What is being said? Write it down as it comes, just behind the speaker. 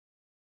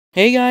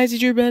Hey guys,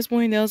 it's your best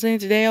boy Nelson.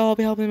 Today I'll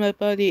be helping my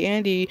buddy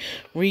Andy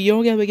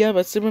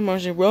Gabba Super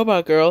Martian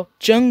Robot Girl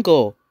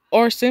Jungle,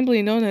 or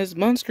simply known as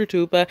Monster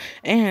Tuba,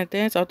 and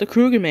dance off the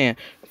Kruger Man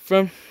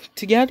from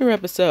Together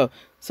episode.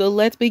 So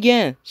let's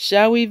begin,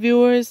 shall we,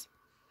 viewers?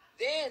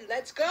 Then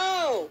let's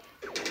go!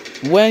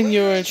 When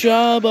you're in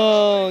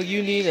trouble,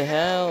 you need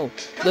help.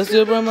 The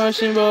Super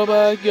Martian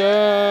Robot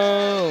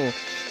Girl,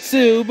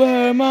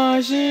 Super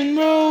Martian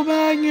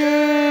Robot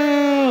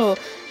Girl,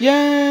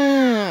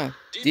 yeah!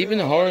 Deep in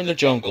the heart of the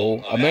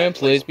jungle, a man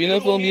plays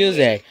beautiful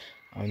music.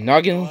 I'm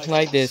not gonna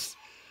like this.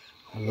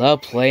 I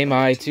love playing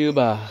my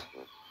tuba.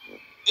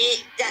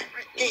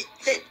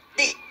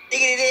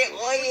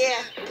 Oh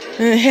yeah!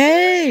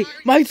 Hey,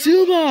 my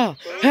tuba!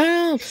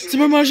 Help!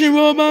 Super Martian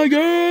Robot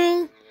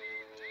Girl!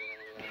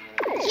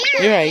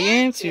 Here I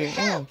am to your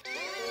help.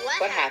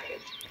 What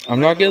happened? I'm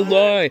not gonna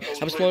lie,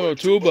 I was playing my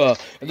tuba,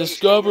 and the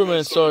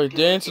Scubberman started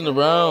dancing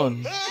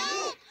around.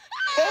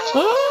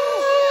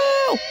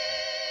 Oh!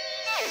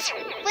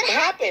 What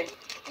happened?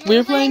 We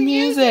were playing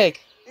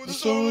music. The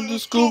song of the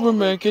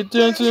Scubberman can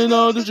dance in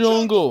all the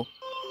jungle.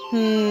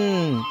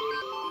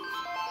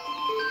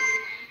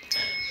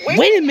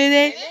 Wait a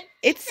minute!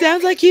 It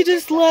sounds like he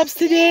just loves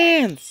to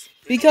dance!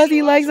 Because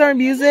he likes our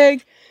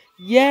music?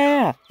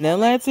 Yeah! Now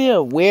let's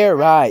hear We're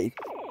Right.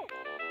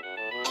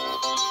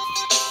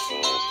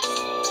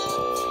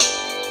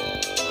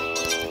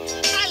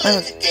 I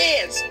love to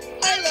dance!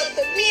 I love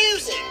the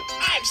music!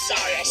 I'm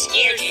sorry I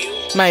scared you!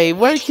 My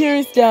work here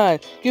is done.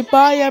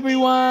 Goodbye,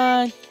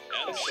 everyone!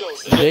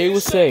 They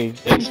will say,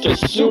 it's the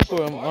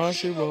Super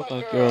Martian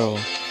Robot Girl.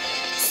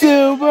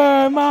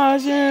 Super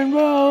Martian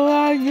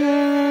Robot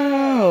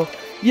Girl!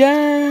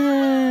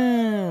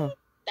 Yeah!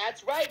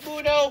 That's right,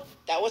 Muno!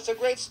 That was a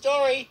great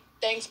story!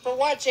 Thanks for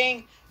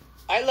watching!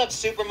 I loved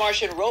Super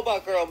Martian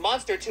Robot Girl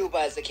Monster Tuba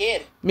as a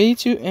kid. Me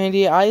too,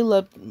 Andy. I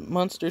loved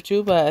Monster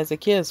Tuba as a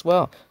kid as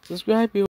well. Subscribe, you.